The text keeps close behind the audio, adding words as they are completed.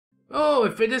Oh,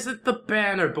 if it isn't the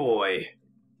Banner Boy.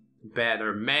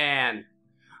 Banner Man.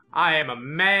 I am a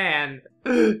man.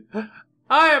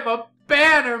 I am a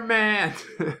Banner Man.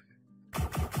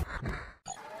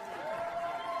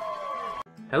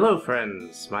 Hello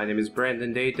friends, my name is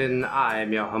Brandon Dayton. I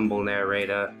am your humble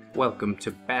narrator. Welcome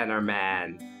to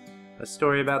Bannerman, a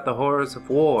story about the horrors of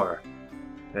war.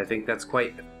 And I think that's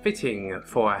quite fitting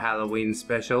for a Halloween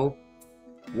special.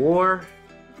 War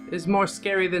is more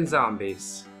scary than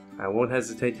zombies. I won't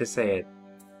hesitate to say it.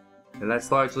 And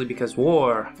that's largely because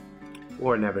war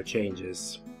never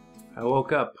changes. I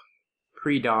woke up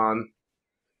pre-dawn.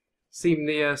 Seemed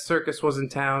the circus was in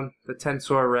town, the tents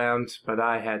were around, but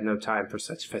I had no time for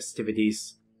such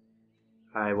festivities.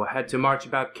 I had to march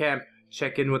about camp,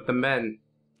 check in with the men,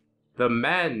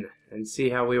 and see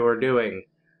how we were doing.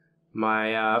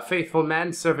 My faithful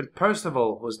manservant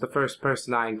Percival was the first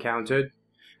person I encountered.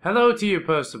 Hello to you,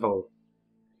 Percival.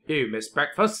 You missed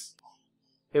breakfast?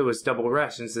 It was double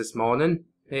rations this morning.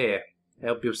 Here,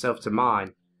 help yourself to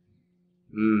mine.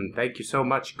 Thank you so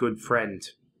much, good friend.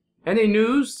 Any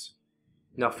news?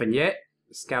 Nothing yet.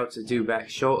 The scouts are due back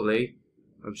shortly.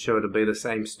 I'm sure it'll be the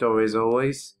same story as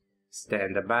always.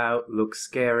 Stand about, look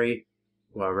scary,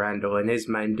 while Randall and his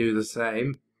men do the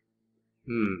same.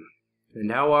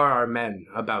 And how are our men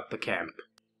about the camp?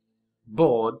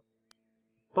 Bored.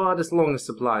 But as long as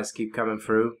supplies keep coming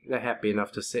through, they're happy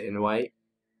enough to sit and wait.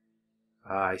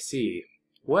 I see.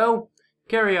 Well,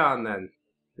 carry on then.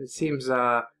 It seems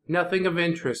nothing of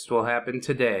interest will happen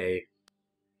today.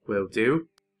 Will do.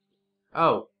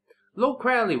 Oh, Lord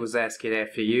Crowley was asking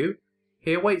after you.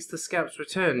 He awaits the scout's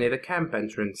return near the camp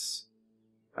entrance.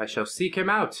 I shall seek him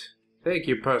out. Thank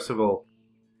you, Percival.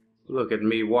 Look at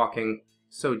me walking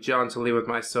so jauntily with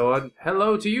my sword.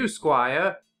 Hello to you,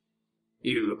 Squire.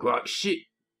 You look like shit.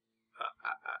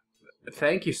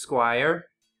 Thank you, Squire.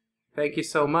 Thank you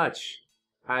so much.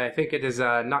 I think it is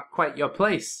not quite your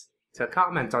place to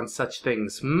comment on such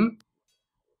things,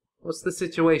 What's the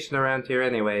situation around here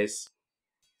anyways?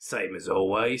 Same as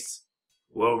always.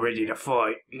 Well ready to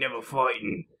fight, never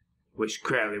fighting. Wish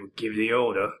Crowley would give the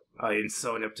order. I ain't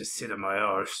signed up to sit on my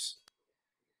arse.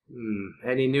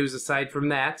 Any news aside from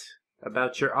that?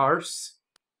 About your arse?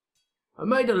 I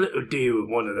made a little deal with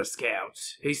one of the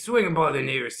scouts. He's swinging by the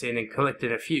nearest inn and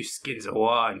collecting a few skins of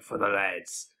wine for the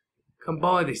lads. Come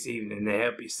by this evening to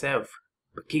help yourself,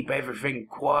 but keep everything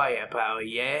quiet, pal,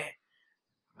 yeah?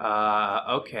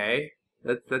 Okay.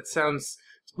 That sounds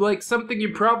like something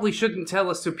you probably shouldn't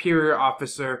tell a superior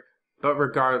officer, but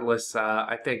regardless,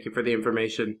 I thank you for the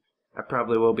information. I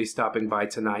probably will be stopping by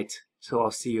tonight, so I'll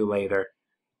see you later.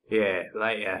 Yeah,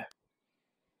 later.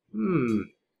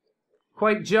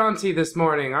 Quite jaunty this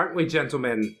morning, aren't we,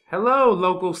 gentlemen? Hello,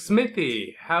 local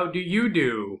smithy. How do you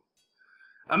do?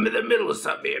 I'm in the middle of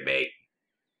something here, mate.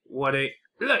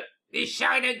 Look, this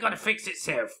shine ain't gonna fix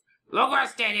itself. The longer I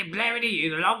stand here blaring at you,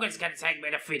 the longer it's gonna take me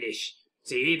to finish.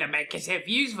 So you either make yourself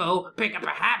useful, pick up a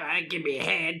hammer and give me a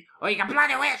hand, or you can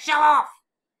bloody well show off!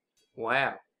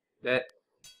 Wow,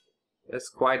 that's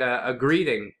quite a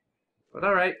greeting. But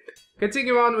alright,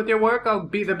 continue on with your work, I'll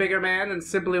be the bigger man and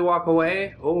simply walk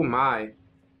away. Oh my,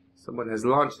 someone has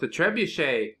launched the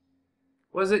trebuchet.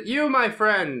 Was it you, my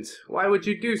friend? Why would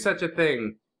you do such a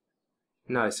thing?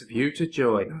 Nice of you to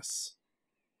join us.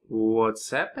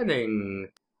 What's happening?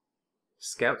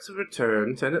 Scouts have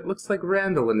returned, and it looks like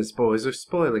Randall and his boys are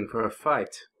spoiling for a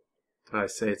fight. I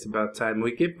say it's about time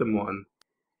we give them one.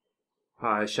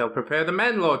 I shall prepare the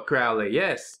men, Lord Crowley,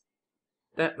 yes.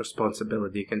 That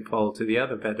responsibility can fall to the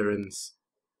other veterans.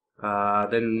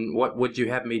 Then what would you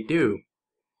have me do?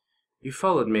 You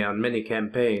followed me on many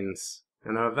campaigns,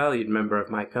 and are a valued member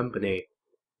of my company.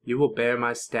 You will bear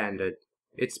my standard.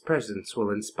 Its presence will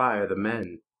inspire the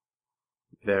men.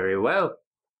 Very well.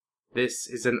 This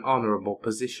is an honorable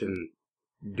position.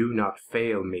 Do not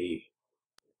fail me.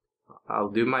 I'll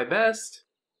do my best.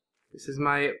 This is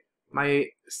my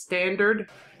standard,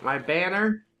 my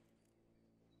banner.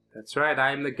 That's right,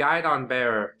 I am the guidon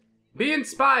bearer. Be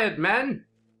inspired, men!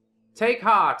 Take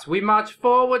heart, we march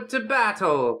forward to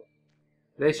battle.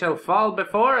 They shall fall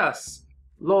before us.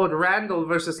 Lord Randall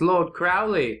versus Lord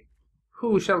Crowley.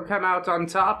 Who shall come out on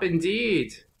top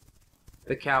indeed?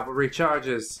 The cavalry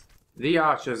charges. The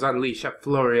archers unleash a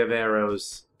flurry of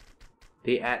arrows.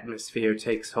 The atmosphere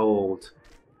takes hold.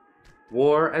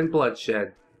 War and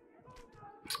bloodshed.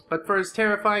 But for as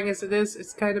terrifying as it is,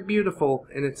 it's kind of beautiful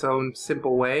in its own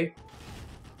simple way.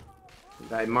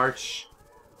 And I march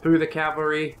through the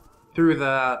cavalry, through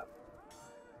the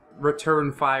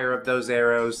return fire of those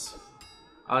arrows,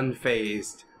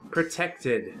 unfazed,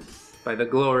 protected by the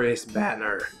glorious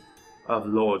banner of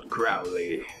Lord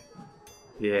Crowley.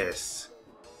 Yes.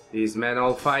 These men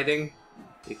all fighting.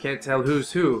 You can't tell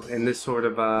who's who in this sort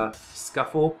of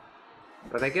scuffle.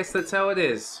 But I guess that's how it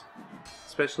is.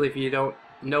 Especially if you don't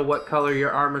know what color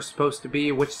your armor's supposed to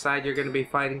be, which side you're going to be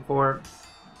fighting for.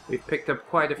 We've picked up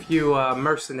quite a few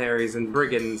mercenaries and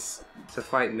brigands to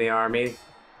fight in the army.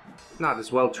 Not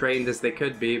as well trained as they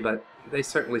could be, but they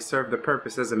certainly serve the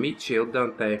purpose as a meat shield,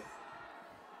 don't they?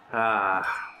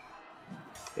 Ah.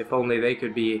 If only they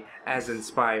could be as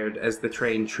inspired as the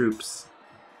trained troops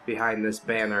behind this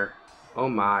banner. Oh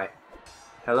my.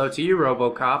 Hello to you,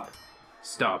 RoboCop.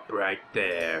 Stop right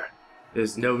there.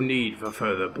 There's no need for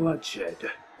further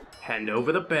bloodshed. Hand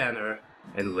over the banner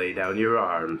and lay down your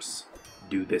arms.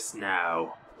 Do this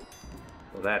now.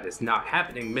 Well, that is not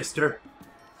happening, mister.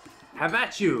 Have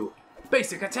at you!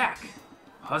 Basic attack!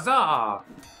 Huzzah!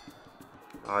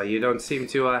 Oh, you don't seem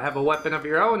to have a weapon of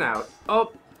your own out.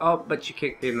 Oh, but you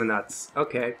kicked me in the nuts.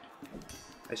 Okay.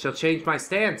 I shall change my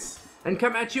stance and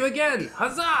come at you again!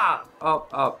 Huzzah!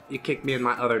 Oh, you kicked me in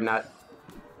my other nut.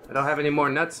 I don't have any more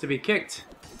nuts to be kicked.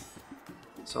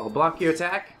 So I'll block your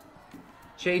attack,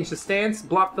 change the stance,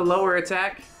 block the lower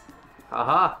attack.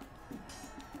 Haha.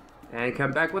 And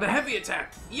come back with a heavy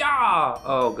attack. Yeah!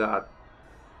 Oh god.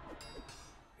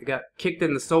 I got kicked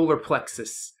in the solar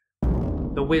plexus.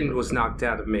 The wind was knocked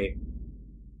out of me.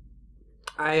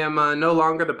 I am no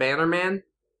longer the Bannerman.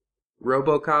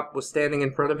 RoboCop was standing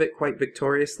in front of it quite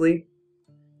victoriously.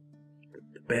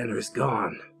 The banner is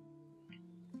gone.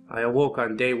 I awoke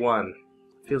on day 1.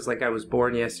 Feels like I was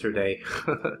born yesterday.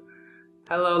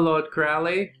 Hello, Lord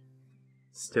Crowley.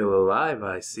 Still alive,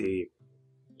 I see.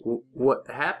 What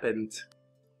happened?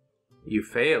 You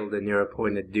failed in your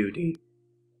appointed duty.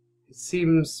 It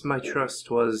seems my trust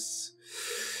was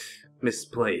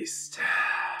misplaced.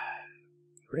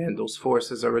 Randall's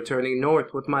forces are returning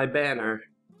north with my banner,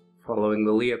 following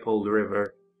the Leopold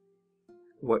River.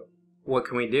 What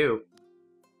can we do?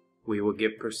 We will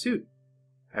give pursuit.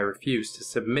 I refuse to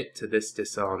submit to this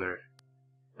dishonor.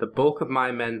 The bulk of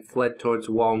my men fled towards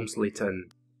Walmsleyton.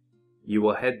 You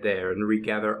will head there and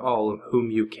regather all of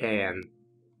whom you can.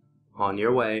 On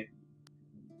your way.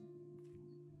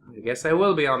 I guess I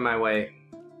will be on my way.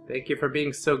 Thank you for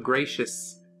being so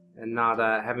gracious and not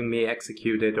having me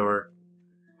executed or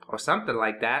something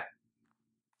like that.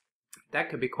 That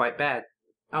could be quite bad.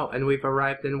 Oh, and we've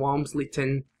arrived in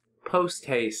Walmsleyton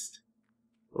post-haste.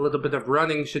 A little bit of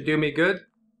running should do me good.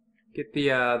 Get the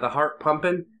heart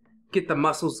pumping. Get the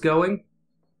muscles going.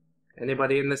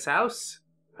 Anybody in this house?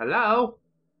 Hello?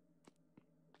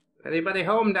 Anybody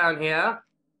home down here?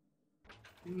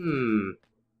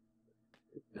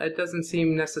 That doesn't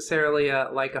seem necessarily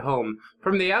like a home.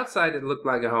 From the outside it looked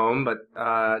like a home, but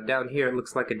down here it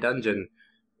looks like a dungeon.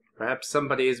 Perhaps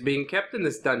somebody is being kept in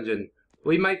this dungeon.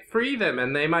 We might free them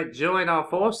and they might join our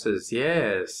forces,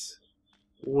 yes.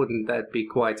 Wouldn't that be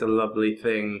quite a lovely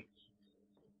thing?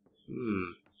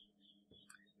 And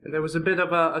there was a bit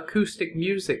of acoustic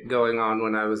music going on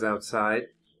when I was outside.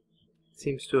 It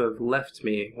seems to have left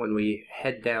me when we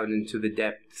head down into the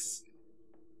depths.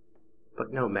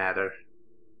 But no matter.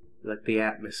 Let the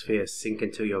atmosphere sink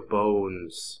into your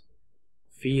bones.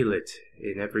 Feel it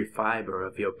in every fiber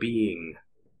of your being.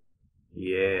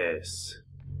 Yes.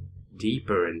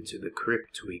 Deeper into the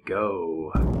crypt we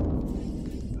go.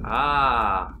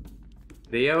 Ah!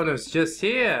 The owner's just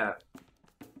here!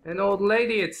 An old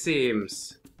lady, it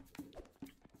seems.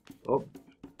 Oh,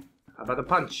 how about a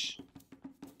punch?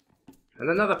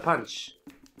 And another punch.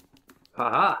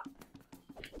 Haha!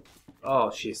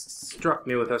 Oh, she struck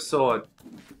me with her sword.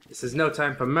 This is no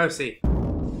time for mercy.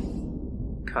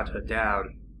 Cut her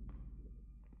down.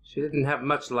 She didn't have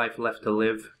much life left to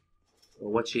live, but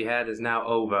what she had is now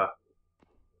over.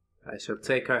 I shall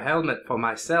take her helmet for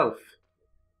myself.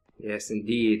 Yes,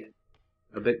 indeed.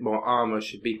 A bit more armor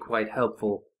should be quite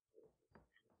helpful.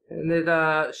 And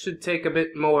it should take a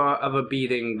bit more of a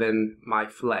beating than my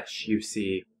flesh, you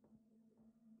see.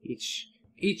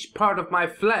 Each part of my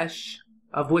flesh,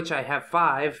 of which I have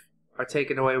 5, are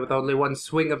taken away with only one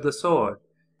swing of the sword.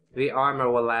 The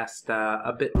armor will last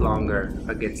a bit longer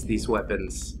against these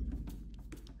weapons.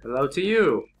 Hello to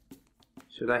you.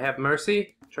 Should I have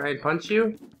mercy? Try and punch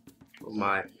you? Oh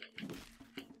my.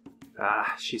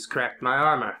 Ah, she's cracked my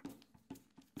armor.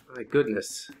 My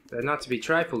goodness, they're not to be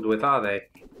trifled with, are they?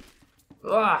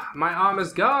 Ah, my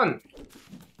armor's gone!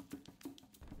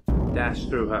 Dash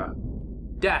through her.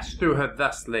 Dash through her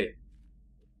thusly.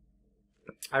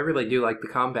 I really do like the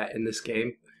combat in this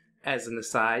game, as an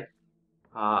aside.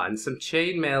 Ah, and some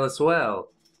chainmail as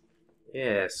well.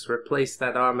 Yes, replace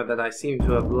that armor that I seem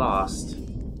to have lost.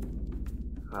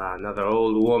 Ah, another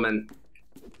old woman.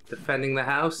 Defending the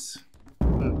house?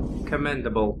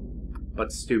 commendable,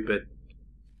 but stupid.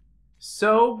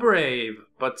 So brave,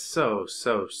 but so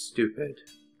stupid.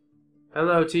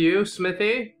 Hello to you,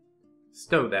 Smithy.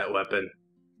 Stow that weapon.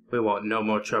 We want no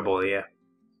more trouble here.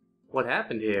 What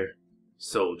happened here?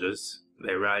 Soldiers.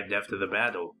 They arrived after the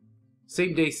battle.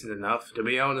 Seemed decent enough. To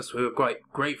be honest, we were quite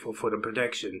grateful for the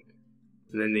protection.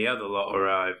 And then the other lot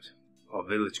arrived. Our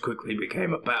village quickly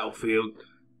became a battlefield.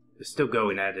 They're still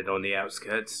going at it on the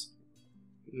outskirts.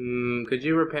 Could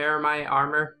you repair my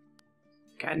armor?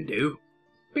 Can do.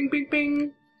 Bing, bing,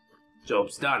 bing.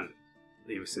 Job's done.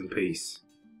 Leave us in peace.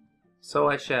 So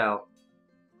I shall.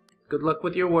 Good luck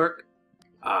with your work.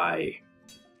 Aye.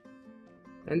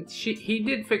 And he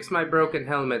did fix my broken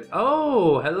helmet.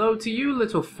 Oh, hello to you,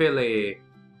 little filly.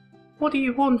 What do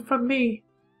you want from me?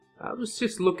 I was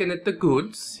just looking at the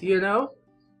goods, you know.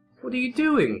 What are you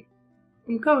doing?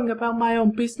 I'm going about my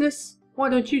own business. Why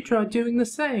don't you try doing the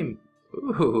same?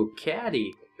 Ooh,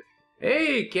 Caddy.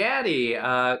 Hey, Caddy.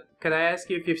 Could I ask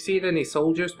you if you've seen any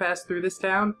soldiers pass through this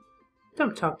town?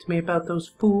 Don't talk to me about those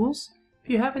fools. If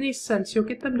you have any sense, you'll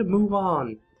get them to move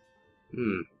on.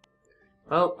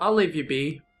 Well, I'll leave you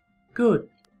be. Good.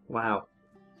 Wow.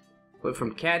 Went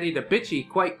from catty to bitchy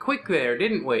quite quick there,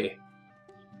 didn't we?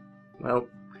 Well,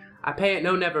 I pay it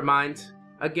no never mind.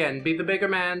 Again, be the bigger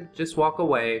man, just walk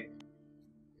away.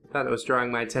 I thought it was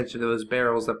drawing my attention to those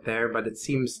barrels up there, but it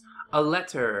seems a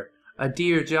letter. A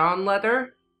Dear John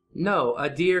letter? No, a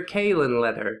Dear Kaelin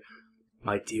letter.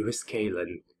 My dearest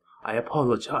Kaelin, I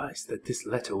apologize that this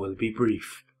letter will be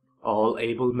brief. All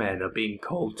able men are being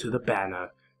called to the banner.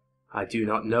 I do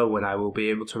not know when I will be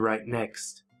able to write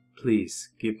next. Please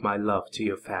give my love to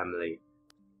your family.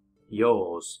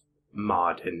 Yours,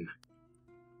 Marden.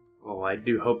 Oh, I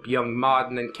do hope young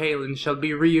Marden and Kaelin shall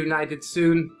be reunited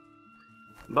soon.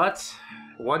 But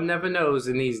one never knows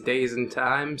in these days and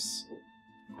times.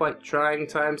 Quite trying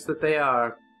times that they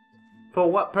are.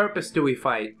 For what purpose do we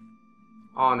fight?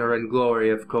 Honor and glory,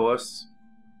 of course.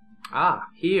 Ah,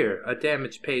 here, a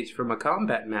damaged page from a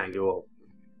combat manual.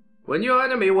 When your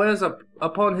enemy wears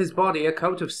upon his body a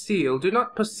coat of steel, do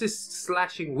not persist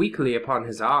slashing weakly upon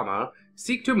his armor.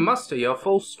 Seek to muster your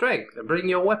full strength and bring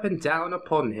your weapon down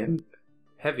upon him.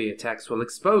 Heavy attacks will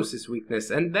expose his weakness,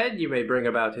 and then you may bring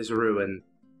about his ruin.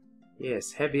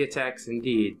 Yes, heavy attacks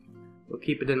indeed. We'll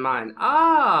keep it in mind.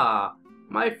 Ah!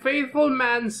 My faithful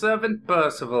manservant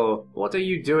Percival, what are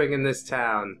you doing in this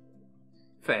town?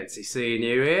 Fancy seeing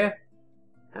you here.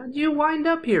 How'd you wind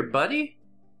up here, buddy?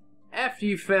 After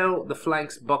you fell, the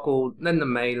flanks buckled, then the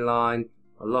main line.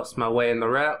 I lost my way in the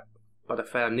route, but I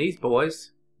found these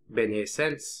boys. Been here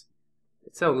since.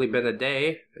 It's only been a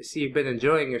day. I see you've been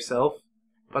enjoying yourself.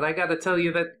 But I gotta tell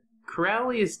you that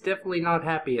Crowley is definitely not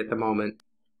happy at the moment.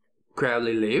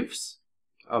 Crowley lives?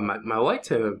 I'll make my way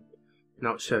to him.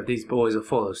 Not sure if these boys will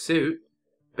follow suit.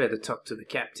 Better talk to the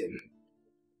captain.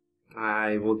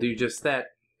 I will do just that.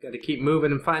 Gotta keep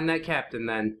moving and find that captain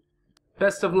then.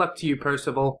 Best of luck to you,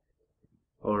 Percival.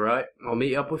 Alright, I'll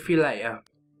meet up with you later.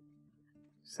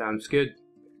 Sounds good.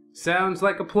 Sounds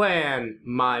like a plan,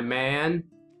 my man.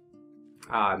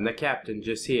 Ah, and the captain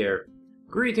just here.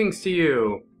 Greetings to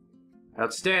you.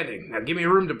 Outstanding. Now give me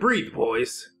room to breathe,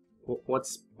 boys.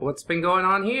 What's been going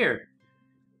on here?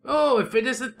 Oh, if it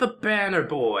isn't the Banner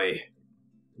Boy.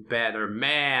 Banner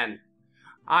Man.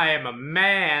 I am a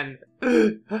man.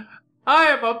 I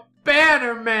am a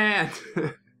Banner Man.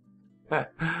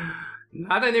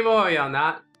 Not anymore, you're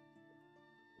not.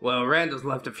 Well, Randall's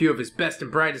left a few of his best and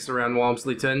brightest around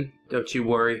Walmsleyton. Don't you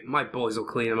worry, my boys will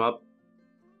clean them up.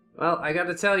 Well, I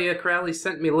gotta tell you, Crowley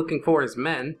sent me looking for his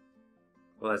men.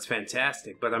 Well, that's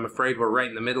fantastic, but I'm afraid we're right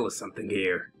in the middle of something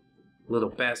here. Little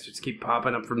bastards keep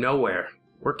popping up from nowhere.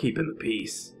 We're keeping the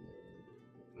peace.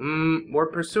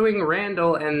 We're pursuing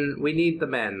Randall and we need the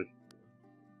men.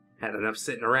 Had enough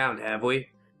sitting around, have we?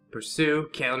 Pursue,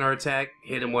 counterattack,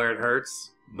 hit him where it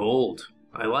hurts. Bold.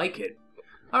 I like it.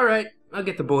 Alright, I'll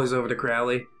get the boys over to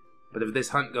Crowley. But if this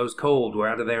hunt goes cold, we're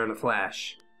out of there in a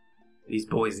flash. These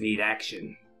boys need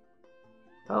action.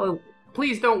 Oh,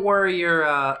 please don't worry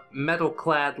your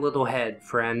metal-clad little head,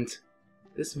 friend.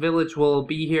 This village will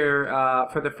be here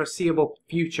for the foreseeable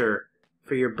future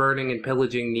for your burning and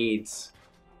pillaging needs.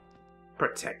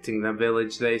 Protecting the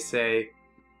village, they say.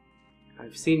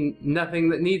 I've seen nothing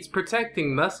that needs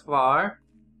protecting thus far.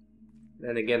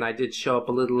 Then again, I did show up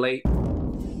a little late.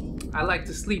 I like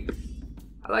to sleep.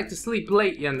 I like to sleep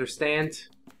late, you understand?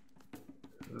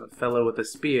 A fellow with a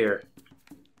spear.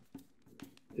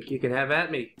 Think you can have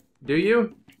at me, do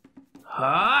you?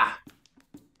 Ha!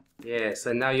 Yes,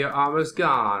 and now your armor's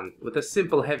gone with a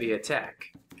simple heavy attack.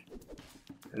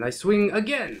 And I swing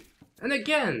again and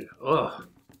again. Ugh.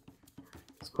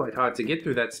 It's quite hard to get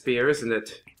through that spear, isn't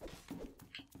it?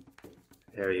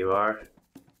 There you are.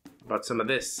 Brought some of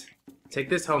this. Take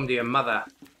this home to your mother.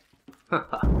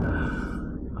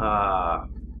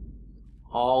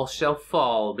 All shall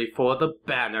fall before the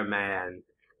Bannerman.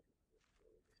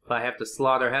 If I have to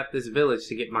slaughter half this village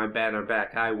to get my banner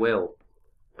back, I will.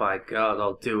 By God,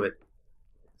 I'll do it.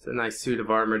 It's a nice suit of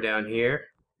armor down here.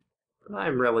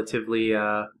 I'm relatively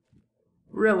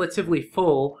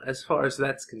full as far as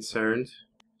that's concerned.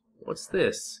 What's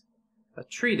this? A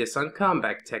treatise on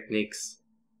combat techniques.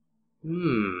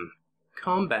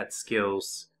 Combat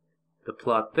skills. The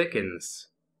plot thickens.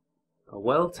 A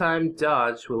well-timed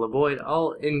dodge will avoid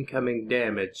all incoming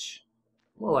damage.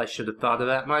 Well, I should have thought of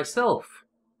that myself.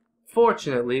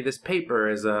 Fortunately, this paper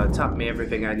has taught me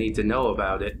everything I need to know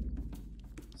about it.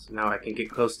 So now I can get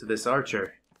close to this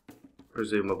archer.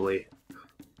 Presumably.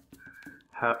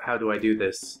 How do I do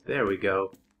this? There we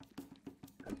go.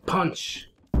 Punch!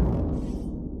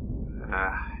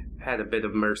 Had a bit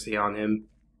of mercy on him.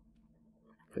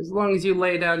 As long as you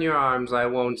lay down your arms, I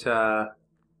won't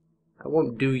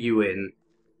do you in.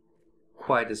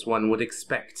 Quite as one would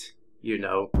expect, you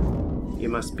know. You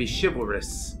must be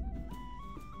chivalrous.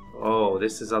 Oh,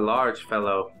 this is a large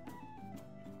fellow.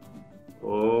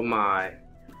 Oh my.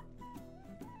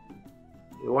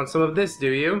 You want some of this,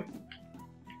 do you?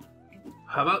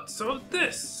 How about some of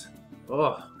this?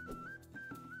 Oh.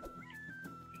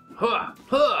 Huh,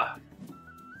 huh.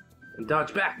 And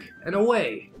dodge back and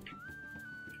away.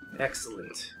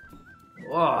 Excellent.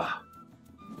 Oh.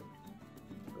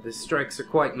 His strikes are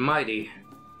quite mighty.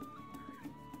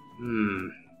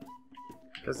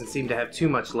 Doesn't seem to have too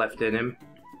much left in him.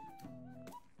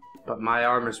 But my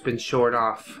armor's been shorn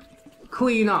off.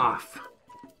 Clean off!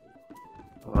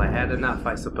 Well, I had enough,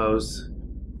 I suppose.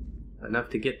 Enough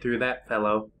to get through that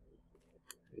fellow.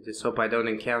 I just hope I don't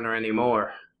encounter any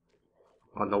more.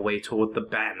 On the way toward the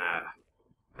banner.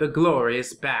 The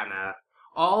glorious banner.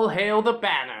 All hail the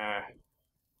banner!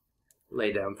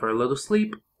 Lay down for a little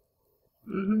sleep.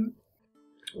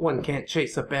 One can't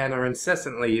chase a banner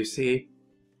incessantly, you see.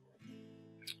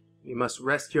 You must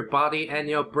rest your body and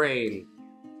your brain.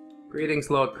 Greetings,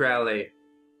 Lord Crowley.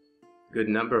 Good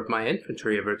number of my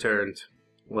infantry have returned.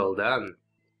 Well done.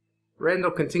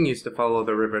 Randall continues to follow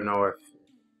the river north.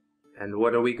 And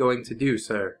what are we going to do,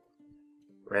 sir?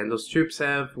 Randall's troops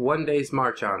have one day's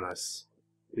march on us.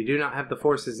 We do not have the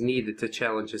forces needed to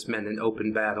challenge his men in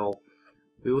open battle.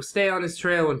 We will stay on his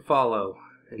trail and follow,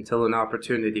 until an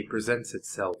opportunity presents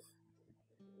itself.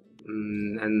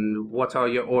 And what are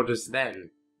your orders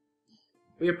then?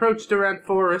 We approached Durant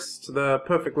Forest, the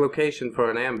perfect location for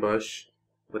an ambush.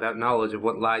 Without knowledge of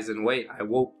what lies in wait, I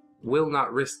will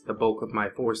not risk the bulk of my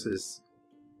forces.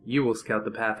 You will scout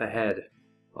the path ahead,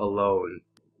 alone.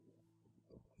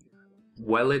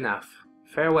 Well enough.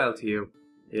 Farewell to you.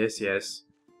 Yes, yes.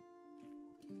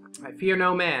 I fear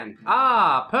no man.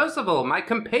 Ah, Percival, my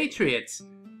compatriot!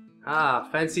 Ah,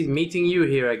 fancy meeting you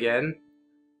here again.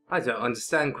 I don't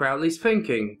understand Crowley's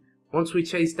thinking. Once we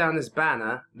chase down his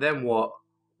banner, then what?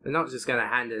 They're not just gonna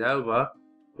hand it over.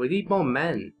 We need more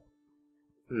men.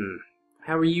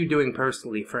 How are you doing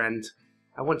personally, friend?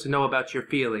 I want to know about your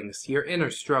feelings, your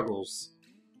inner struggles.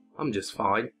 I'm just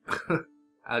fine.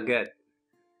 Good.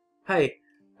 Hey,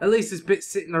 at least this bit's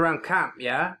sitting around camp,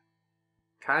 yeah?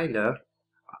 Kinda.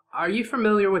 Are you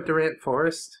familiar with Durant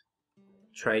Forest?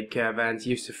 Trade caravans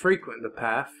used to frequent the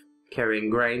path, carrying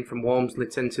grain from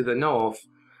Walmsleyton to the north.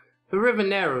 The river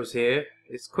narrows here.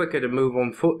 It's quicker to move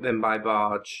on foot than by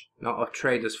barge, not a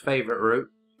trader's favorite route.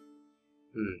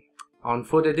 On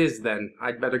foot it is then.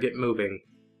 I'd better get moving.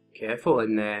 Careful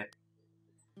in there.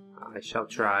 I shall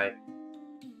try.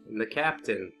 And the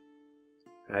captain.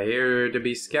 I hear to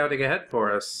be scouting ahead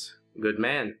for us. Good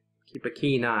man. Keep a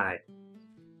keen eye.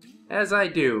 As I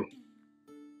do.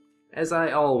 As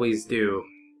I always do.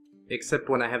 Except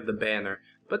when I have the banner.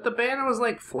 But the banner was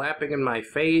like flapping in my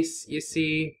face, you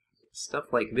see. Stuff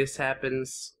like this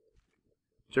happens.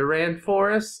 Durant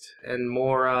Forest and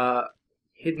more,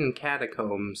 hidden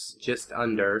catacombs just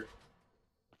under.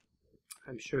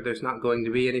 I'm sure there's not going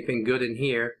to be anything good in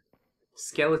here.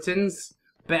 Skeletons?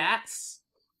 Bats?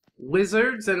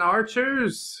 Wizards and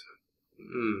archers?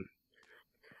 And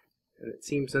it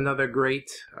seems another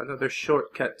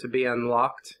shortcut to be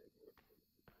unlocked.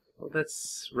 Well,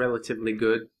 that's relatively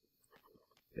good.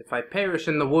 If I perish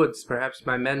in the woods, perhaps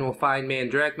my men will find me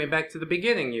and drag me back to the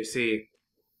beginning, you see.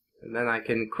 And then I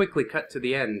can quickly cut to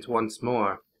the end once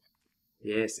more.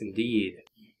 Yes, indeed.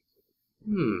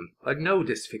 A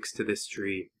notice fixed to this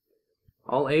tree.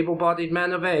 All able-bodied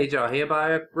men of age are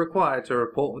hereby required to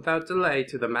report without delay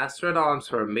to the Master-at-Arms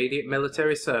for immediate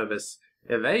military service.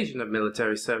 Evasion of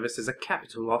military service is a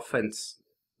capital offense,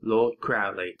 Lord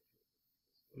Crowley.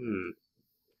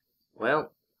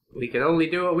 Well, we can only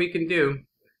do what we can do.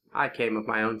 I came of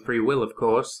my own free will, of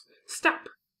course. Stop!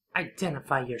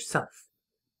 Identify yourself.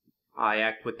 I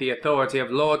act with the authority of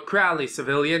Lord Crowley,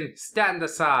 civilian. Stand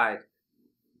aside.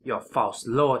 Your false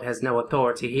lord has no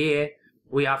authority here.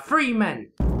 We are free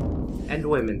men and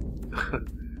women.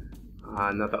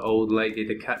 Another old lady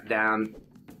to cut down.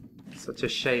 Such a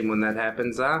shame when that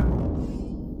happens, huh?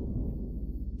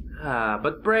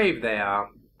 But brave they are.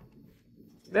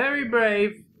 Very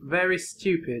brave, very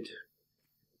stupid.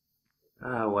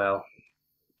 Well.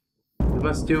 We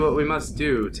must do what we must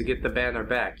do to get the banner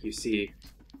back, you see.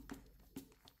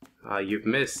 You've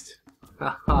missed.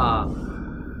 Haha.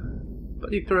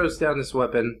 But he throws down his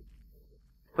weapon.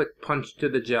 Quick punch to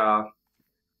the jaw.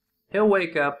 He'll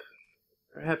wake up.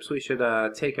 Perhaps we should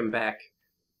take him back.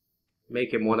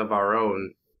 Make him one of our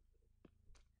own.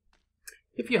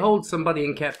 If you hold somebody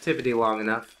in captivity long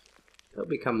enough, they'll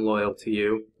become loyal to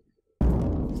you.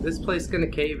 Is this place gonna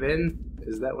cave in?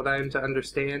 Is that what I am to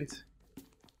understand?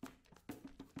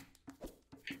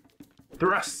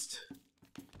 Thrust!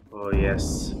 Oh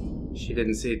yes, she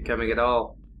didn't see it coming at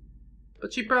all.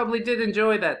 But she probably did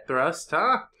enjoy that thrust,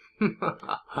 huh?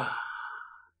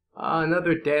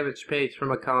 Another damage page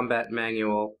from a combat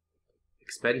manual.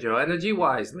 Expend your energy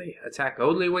wisely. Attack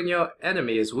only when your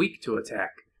enemy is weak to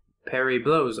attack. Parry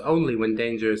blows only when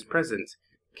danger is present.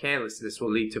 Carelessness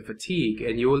will lead to fatigue,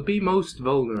 and you will be most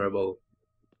vulnerable.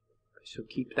 I shall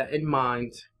keep that in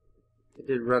mind. I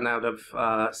did run out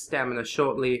of stamina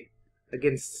shortly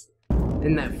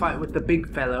in that fight with the big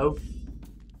fellow.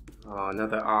 Oh,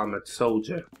 another armored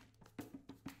soldier.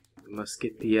 We must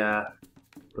get the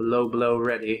low blow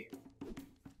ready.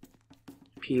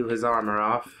 Peel his armor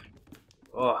off.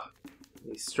 Oh,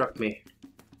 he struck me.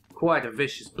 Quite a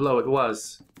vicious blow it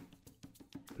was.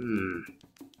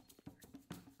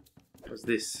 What's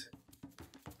this?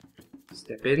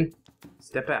 Step in,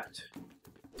 step out.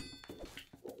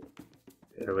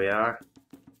 There we are.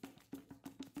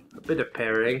 A bit of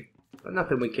parrying, but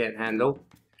nothing we can't handle.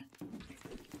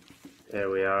 There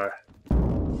we are.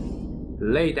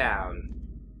 Lay down.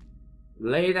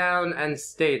 Lay down and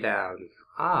stay down.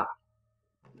 A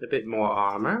bit more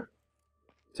armor.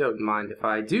 Don't mind if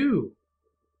I do.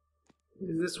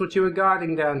 Is this what you were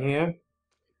guarding down here?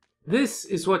 This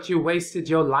is what you wasted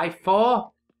your life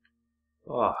for?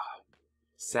 Oh,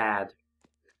 sad.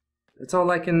 That's all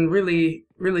I can really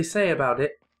say about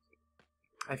it.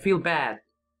 I feel bad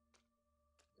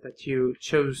that you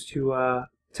chose to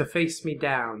face me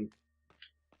down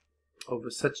over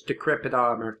such decrepit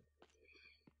armor.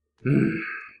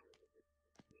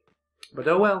 But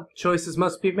oh well, choices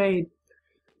must be made.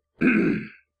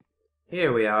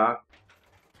 Here we are.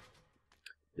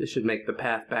 This should make the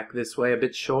path back this way a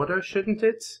bit shorter, shouldn't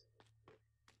it?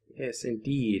 Yes,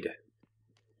 indeed.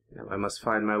 Now I must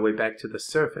find my way back to the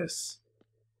surface.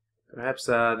 Perhaps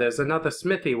there's another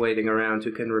smithy waiting around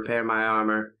who can repair my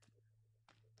armor.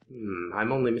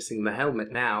 I'm only missing the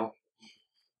helmet now.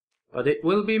 But it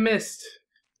will be missed.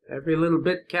 Every little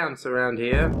bit counts around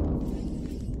here.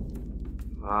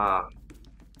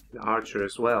 An archer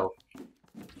as well.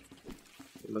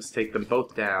 We must take them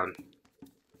both down.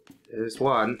 There's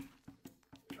one.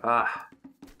 Out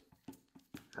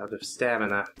of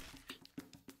stamina.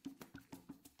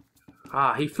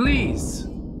 He flees!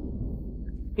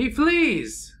 He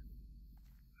flees!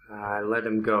 I let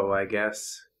him go, I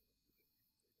guess.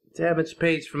 Damage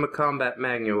page from a combat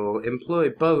manual. Employ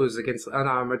bows against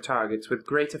unarmored targets with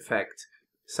great effect.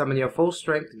 Summon your full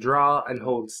strength, draw, and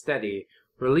hold steady.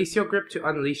 Release your grip to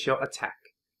unleash your attack.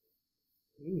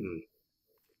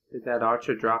 Did that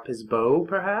archer drop his bow,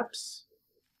 perhaps?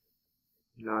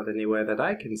 Not anywhere that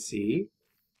I can see.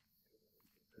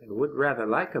 I would rather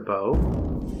like a bow.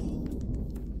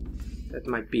 That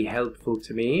might be helpful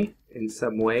to me in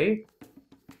some way.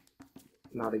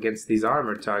 Not against these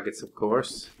armored targets, of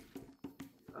course.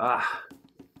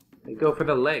 They go for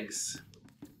the legs.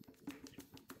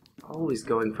 Always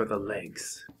going for the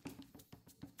legs.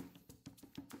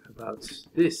 How about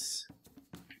this?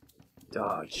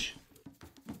 Dodge.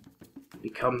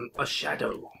 Become a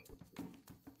shadow.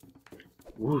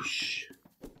 Whoosh.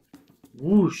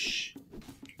 Whoosh.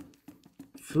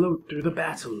 Float through the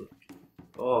battle.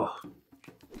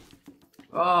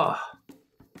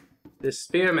 This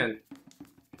spearman.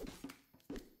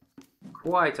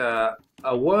 Quite a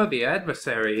worthy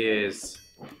adversary he is.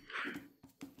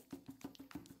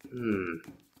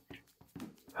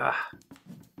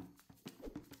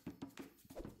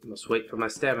 Must wait for my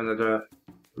stamina to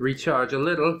recharge a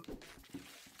little.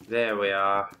 There we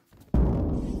are.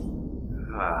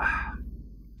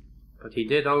 But he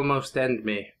did almost end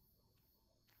me.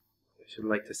 I should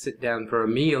like to sit down for a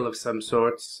meal of some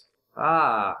sorts.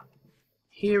 Ah,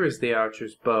 here is the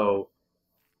archer's bow.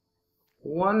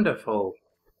 Wonderful.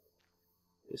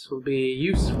 This will be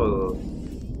useful.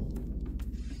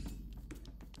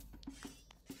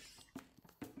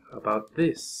 How about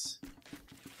this?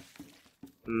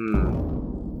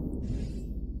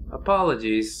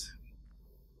 Apologies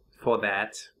for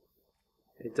that.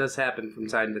 It does happen from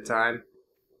time to time.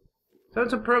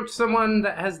 Don't approach someone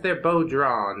that has their bow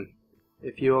drawn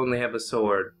if you only have a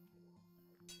sword.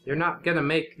 You're not gonna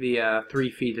make the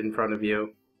 3 feet in front of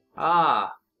you.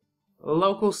 Ah, a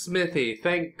local smithy.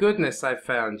 Thank goodness I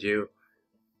found you.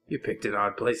 You picked an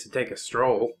odd place to take a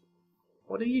stroll.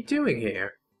 What are you doing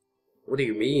here? What do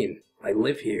you mean? I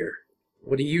live here.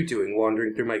 What are you doing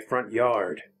wandering through my front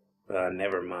yard?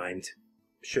 Never mind.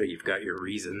 I'm sure you've got your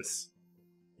reasons.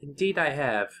 Indeed I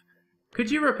have. Could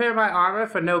you repair my armor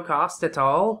for no cost at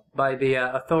all, by the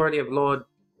authority of Lord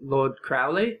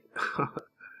Crowley?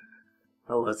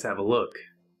 Well, let's have a look.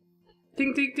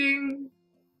 Ding, ding, ding!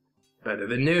 Better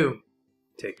than new.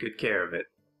 Take good care of it.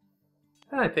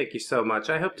 I thank you so much.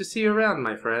 I hope to see you around,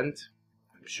 my friend.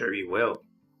 I'm sure you will.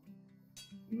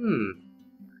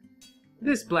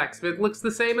 This blacksmith looks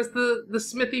the same as the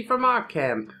smithy from our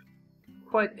camp.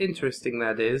 Quite interesting,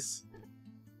 that is.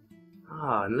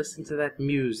 Ah, and listen to that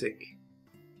music.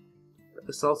 Let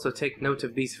us also take note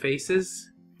of these faces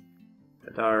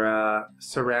that are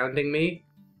surrounding me.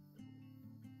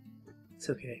 It's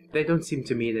okay. They don't seem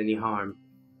to mean any harm.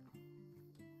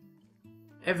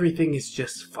 Everything is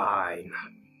just fine.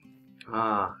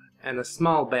 Ah, and a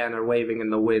small banner waving in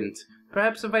the wind.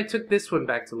 Perhaps if I took this one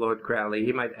back to Lord Crowley,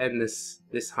 he might end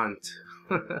this hunt.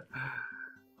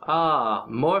 Ah,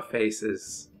 more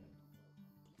faces.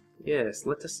 Yes,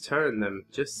 let us turn them,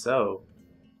 just so.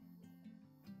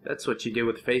 That's what you do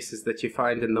with faces that you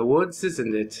find in the woods,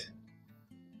 isn't it?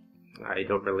 I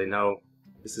don't really know.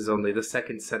 This is only the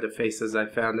second set of faces I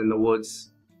found in the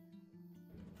woods.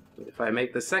 But if I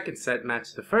make the second set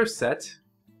match the first set,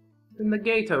 then the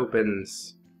gate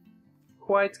opens.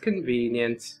 Quite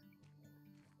convenient.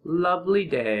 Lovely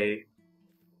day.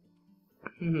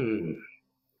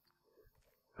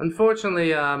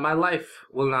 Unfortunately, my life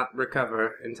will not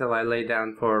recover until I lay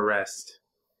down for a rest.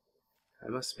 I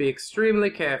must be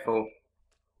extremely careful.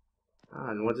 Ah,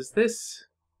 and what is this?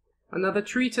 Another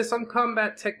treatise on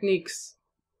combat techniques.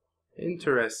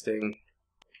 Interesting.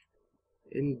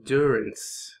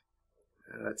 Endurance.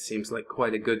 That seems like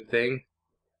quite a good thing.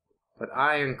 But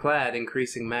ironclad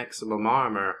increasing maximum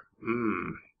armor.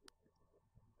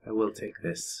 I will take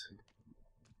this.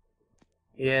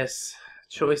 Yes,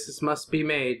 choices must be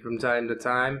made from time to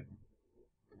time.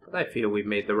 But I feel we've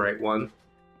made the right one.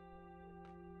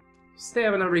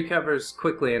 Stamina recovers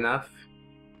quickly enough.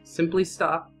 Simply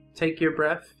stop, take your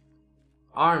breath.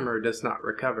 Armor does not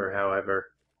recover, however.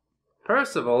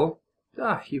 Percival?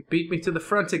 Ah, you beat me to the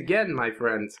front again, my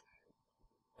friend.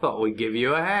 Thought we'd give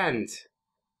you a hand.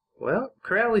 Well,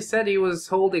 Crowley said he was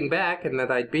holding back and that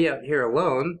I'd be out here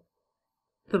alone.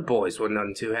 The boys were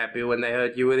none too happy when they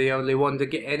heard you were the only one to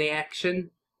get any action.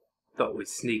 Thought we'd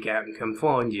sneak out and come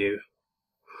find you.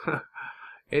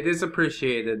 It is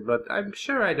appreciated, but I'm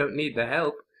sure I don't need the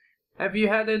help. Have you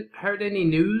heard any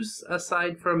news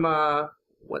aside from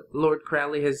what Lord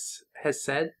Crowley has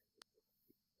said?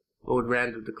 Lord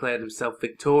Randall declared himself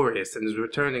victorious and is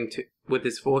returning with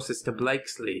his forces to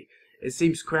Blakesley. It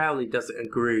seems Crowley doesn't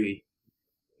agree.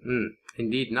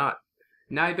 Indeed not.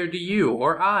 Neither do you,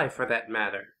 or I, for that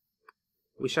matter.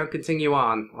 We shall continue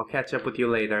on. I'll catch up with you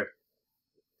later.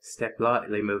 Step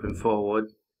lightly moving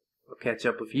forward. I'll catch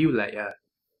up with you later.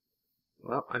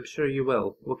 Well, I'm sure you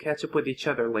will. We'll catch up with each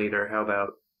other later, how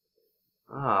about?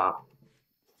 Ah,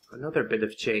 another bit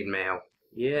of chainmail.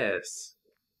 Yes.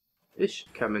 This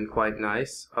should come in quite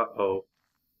nice. Uh-oh.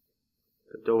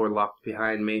 The door locked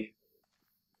behind me.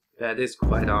 That is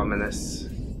quite ominous.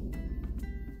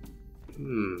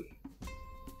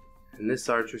 And this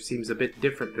archer seems a bit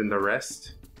different than the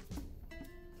rest.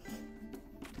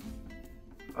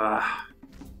 Ah.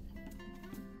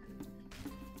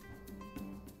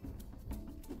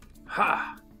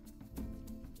 Ha!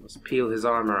 Must peel his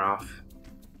armor off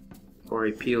before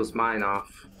he peels mine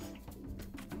off.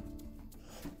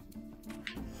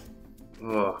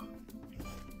 Oh.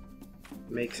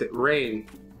 Makes it rain.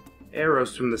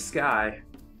 Arrows from the sky.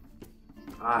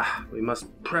 Ah, we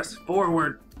must press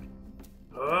forward.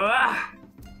 Ah!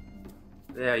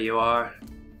 There you are.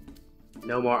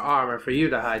 No more armor for you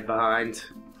to hide behind.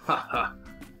 Ha ha.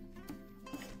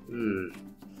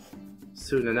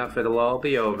 Soon enough it'll all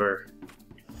be over.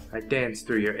 I dance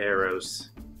through your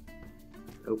arrows.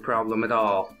 No problem at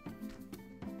all.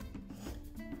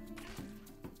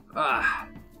 Ah,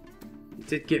 it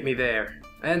did get me there,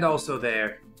 and also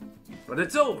there, but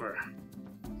it's over.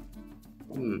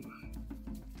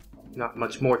 Not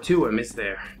much more to him, is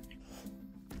there?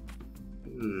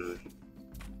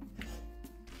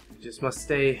 Just must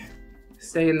stay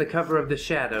in the cover of the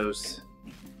shadows.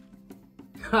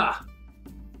 Ha!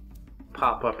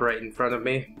 Pop up right in front of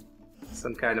me.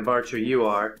 Some kind of archer you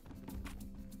are.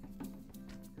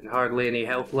 And hardly any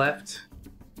health left.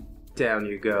 Down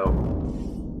you go.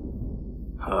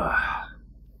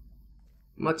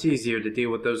 Much easier to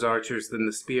deal with those archers than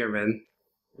the spearmen.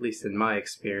 At least in my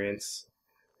experience.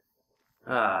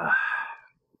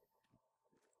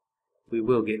 We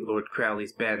will get Lord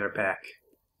Crowley's banner back.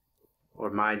 Or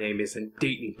my name isn't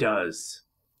Dayton Does.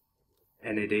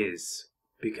 And it is.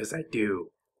 Because I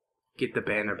do. Get the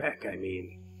banner back, I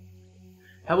mean.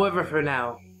 However, for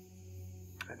now,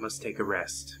 I must take a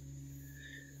rest.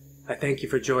 I thank you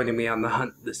for joining me on the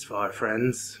hunt this far,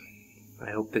 friends.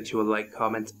 I hope that you will like,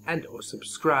 comment, and or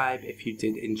subscribe if you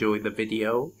did enjoy the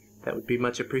video. That would be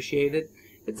much appreciated.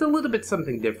 It's a little bit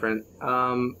something different.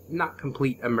 Not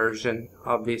complete immersion,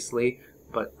 obviously,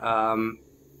 but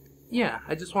yeah,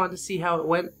 I just wanted to see how it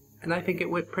went, and I think it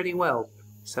went pretty well.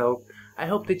 So, I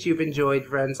hope that you've enjoyed,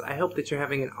 friends. I hope that you're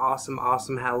having an awesome,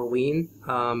 awesome Halloween.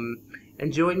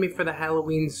 And join me for the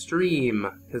Halloween stream,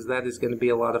 because that is going to be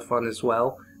a lot of fun as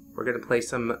well. We're going to play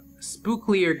some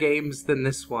spooklier games than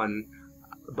this one.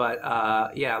 But,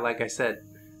 yeah, like I said,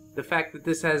 the fact that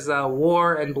this has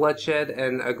war and bloodshed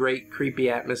and a great creepy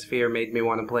atmosphere made me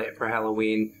want to play it for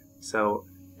Halloween. So,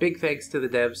 big thanks to the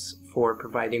devs for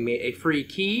providing me a free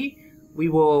key. We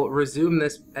will resume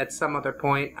this at some other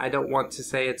point. I don't want to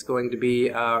say it's going to be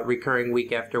recurring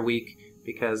week after week,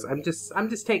 because I'm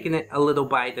just taking it a little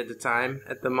bite at a time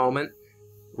at the moment,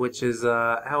 which is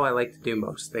how I like to do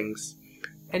most things.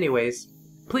 Anyways,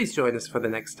 please join us for the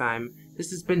next time.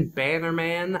 This has been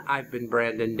Bannerman. I've been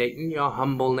Brandon Dayton, your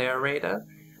humble narrator,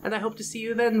 and I hope to see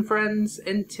you then, friends.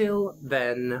 Until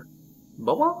then,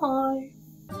 bye-bye.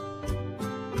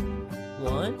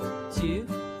 1, 2,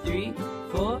 3,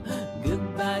 4.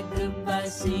 Goodbye, goodbye,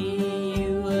 see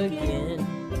you again.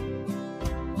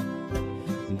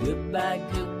 Goodbye,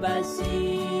 goodbye,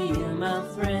 see you, my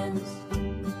friends.